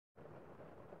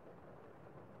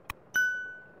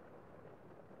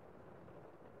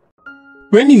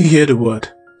When you hear the word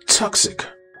toxic,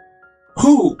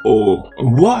 who or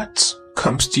what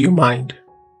comes to your mind?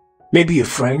 Maybe a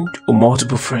friend or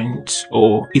multiple friends,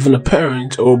 or even a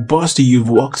parent or a boss that you've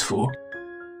worked for,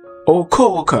 or a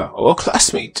co-worker or a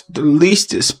classmate. The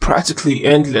list is practically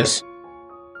endless.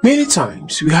 Many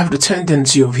times we have the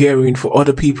tendency of hearing for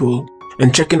other people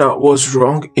and checking out what's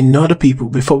wrong in other people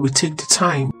before we take the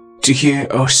time to hear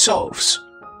ourselves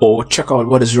or check out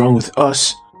what is wrong with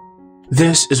us.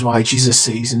 This is why Jesus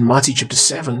says in Matthew chapter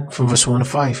 7 from verse 1 to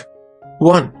 5.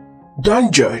 1.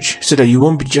 Don't judge so that you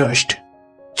won't be judged.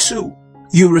 2.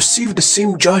 You receive the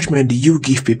same judgment that you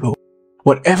give people.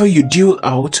 Whatever you deal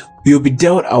out will be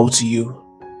dealt out to you.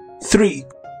 3.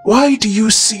 Why do you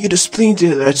see the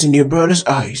splinter that's in your brother's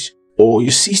eyes or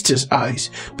your sister's eyes,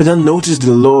 but don't notice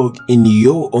the log in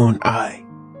your own eye?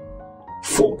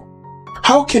 4.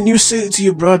 How can you say to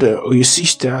your brother or your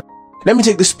sister, "Let me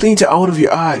take the splinter out of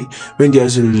your eye," when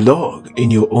there's a log in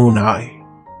your own eye?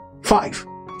 5.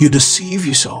 You deceive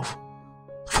yourself.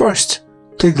 First,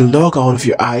 take the log out of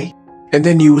your eye, and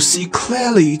then you will see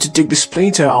clearly to take the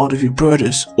splinter out of your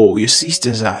brother's or your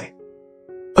sister's eye.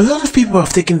 A lot of people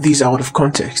have taken these out of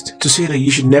context to say that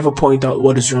you should never point out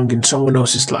what is wrong in someone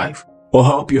else's life or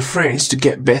help your friends to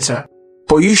get better,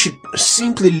 but you should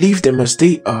simply leave them as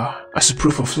they are as a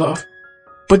proof of love.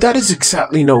 But that is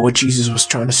exactly not what Jesus was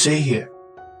trying to say here.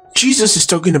 Jesus is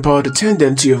talking about the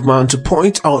tendency of man to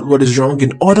point out what is wrong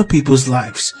in other people's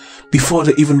lives before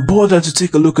they even bother to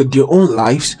take a look at their own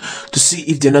lives to see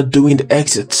if they're not doing the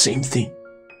exact same thing.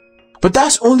 But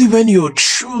that's only when you're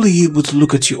truly able to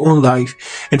look at your own life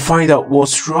and find out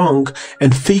what's wrong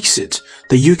and fix it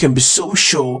that you can be so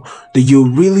sure that you'll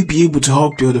really be able to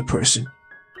help the other person.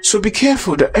 So be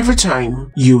careful that every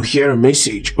time you hear a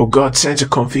message or God sends a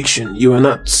conviction, you are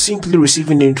not simply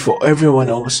receiving it for everyone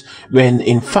else when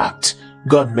in fact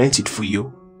God meant it for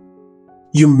you.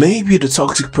 You may be the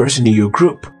toxic person in your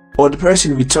group or the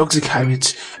person with toxic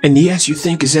habits, and yet you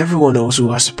think it's everyone else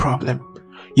who has a problem.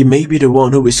 You may be the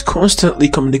one who is constantly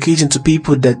communicating to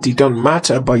people that they don't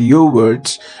matter by your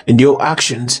words and your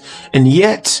actions, and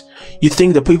yet you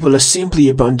think that people are simply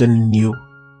abandoning you.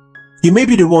 You may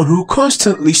be the one who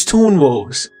constantly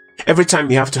stonewalls every time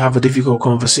you have to have a difficult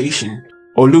conversation,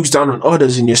 or looks down on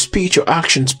others in your speech or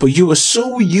actions, but you are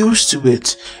so used to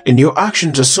it and your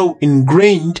actions are so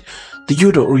ingrained that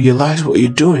you don't realize what you're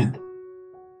doing.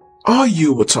 Are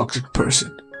you a toxic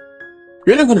person?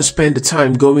 We're not going to spend the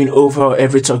time going over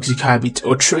every toxic habit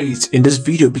or trait in this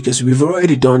video because we've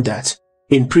already done that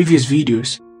in previous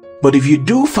videos. But if you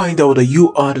do find out that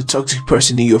you are the toxic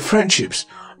person in your friendships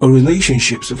or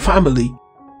relationships or family,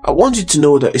 I want you to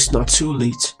know that it's not too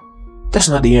late. That's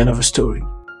not the end of the story.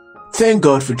 Thank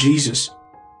God for Jesus.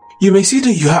 You may see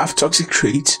that you have toxic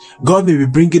traits. God may be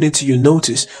bringing it to your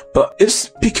notice, but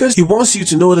it's because He wants you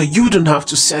to know that you don't have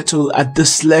to settle at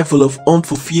this level of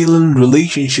unfulfilling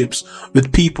relationships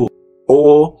with people,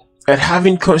 or at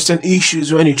having constant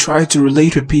issues when you try to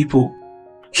relate with people.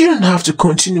 You don't have to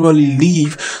continually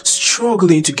live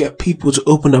struggling to get people to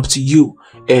open up to you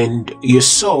and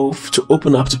yourself to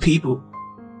open up to people.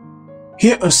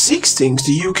 Here are 6 things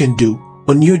that you can do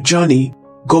on your journey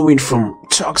going from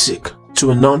toxic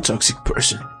to a non-toxic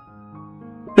person.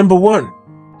 Number 1,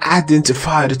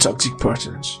 identify the toxic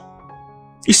persons.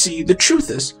 You see, the truth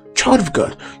is, child of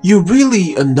God, you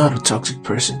really are not a toxic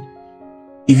person.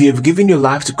 If you have given your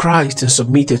life to Christ and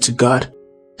submitted to God,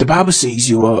 the Bible says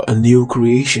you are a new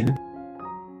creation.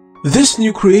 This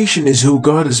new creation is who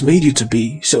God has made you to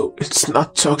be, so it's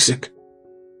not toxic.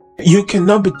 You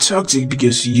cannot be toxic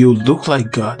because you look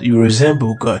like God, you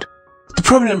resemble God. The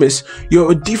problem is,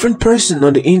 you're a different person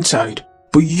on the inside,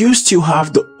 but you still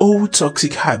have the old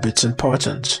toxic habits and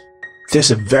patterns.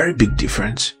 There's a very big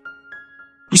difference.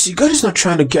 You see, God is not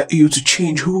trying to get you to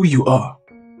change who you are.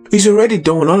 He's already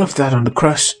done all of that on the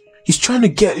cross. He's trying to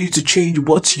get you to change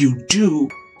what you do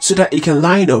so that it can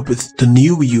line up with the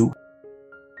new you.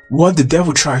 What the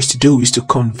devil tries to do is to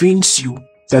convince you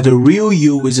that the real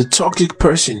you is a toxic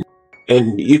person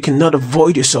and you cannot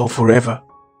avoid yourself forever.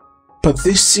 But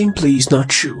this simply is not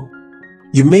true.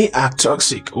 You may act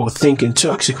toxic or think in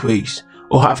toxic ways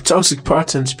or have toxic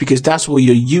patterns because that's what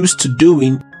you're used to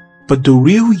doing, but the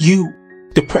real you,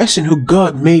 the person who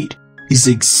God made, is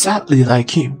exactly like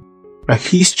Him, like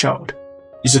His child.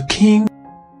 Is a king,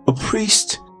 a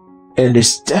priest, and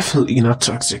is definitely not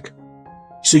toxic.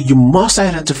 So you must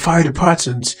identify the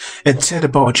patterns and set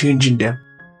about changing them.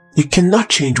 You cannot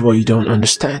change what you don't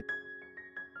understand.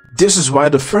 This is why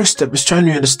the first step is trying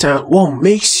to understand what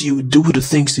makes you do the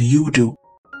things that you do.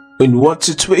 In what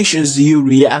situations do you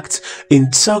react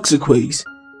in toxic ways?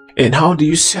 And how do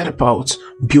you set about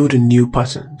building new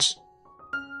patterns?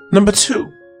 Number 2,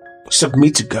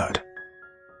 submit to God.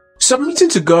 Submitting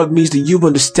to God means that you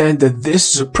understand that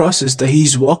this is a process that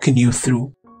He's walking you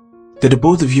through, that the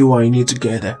both of you are in it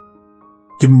together.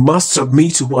 You must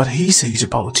submit to what He says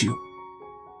about you.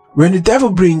 When the devil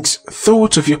brings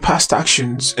thoughts of your past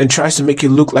actions and tries to make it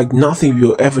look like nothing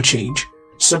will ever change,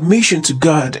 submission to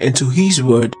God and to His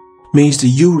word means that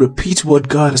you repeat what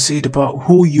God has said about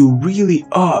who you really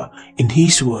are in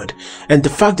His word and the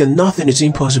fact that nothing is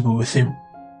impossible with Him.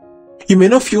 You may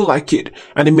not feel like it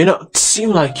and it may not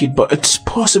seem like it, but it's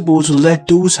possible to let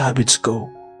those habits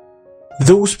go.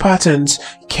 Those patterns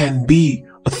can be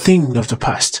a thing of the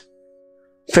past.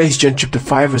 1 John chapter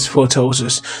 5 verse 4 tells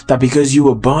us that because you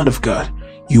were born of God,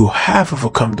 you have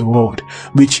overcome the world,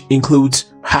 which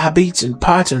includes habits and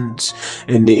patterns,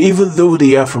 and even though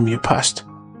they are from your past.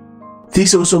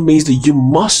 This also means that you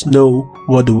must know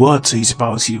what the word says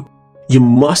about you. You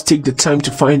must take the time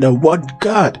to find out what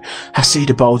God has said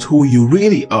about who you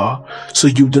really are, so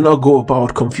you do not go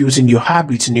about confusing your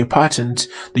habits and your patterns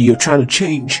that you're trying to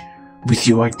change with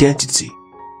your identity.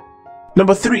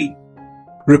 Number 3,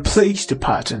 replace the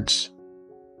patterns.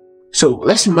 So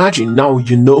let's imagine now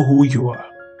you know who you are.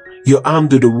 You're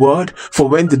armed with the word for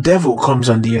when the devil comes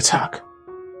on the attack.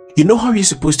 You know how you're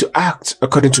supposed to act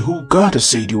according to who God has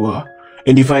said you are.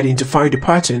 And you've identified the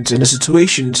patterns and the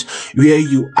situations where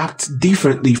you act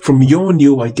differently from your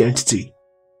new identity.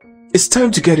 It's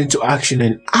time to get into action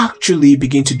and actually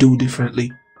begin to do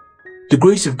differently. The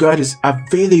grace of God is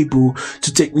available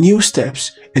to take new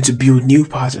steps and to build new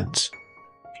patterns.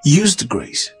 Use the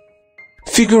grace.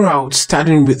 Figure out,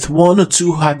 starting with 1 or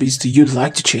 2 habits that you'd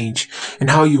like to change and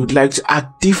how you would like to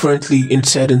act differently in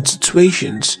certain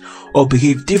situations or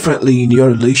behave differently in your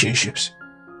relationships.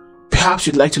 Perhaps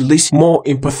you'd like to listen more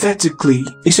empathetically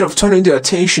instead of turning the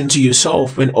attention to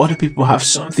yourself when other people have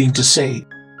something to say.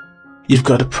 You've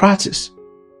got to practice.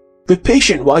 Be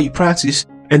patient while you practice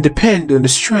and depend on the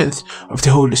strength of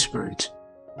the Holy Spirit.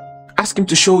 Ask Him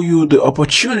to show you the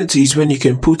opportunities when you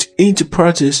can put into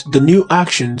practice the new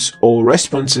actions or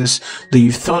responses that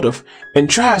you've thought of, and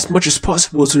try as much as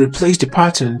possible to replace the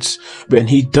patterns when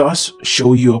He does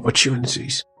show you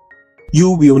opportunities.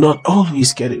 You will not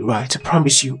always get it right, I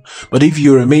promise you, but if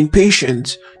you remain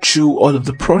patient through all of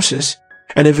the process,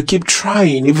 and if you keep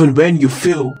trying even when you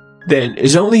fail, then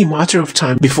it's only a matter of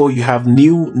time before you have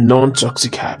new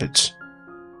non-toxic habits.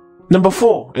 Number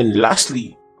 4, and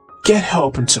lastly, get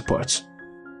help and support.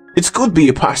 It could be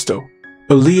a pastor,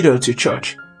 a leader at your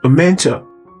church, a mentor,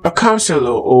 a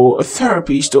counselor, or a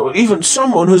therapist, or even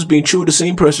someone who's been through the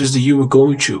same process that you were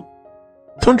going through.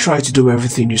 Don't try to do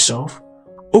everything yourself.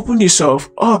 Open yourself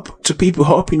up to people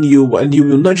helping you, and you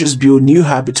will not just build new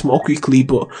habits more quickly,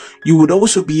 but you would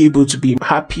also be able to be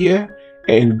happier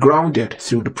and grounded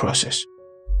through the process.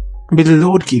 May the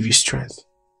Lord give you strength.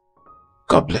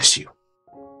 God bless you.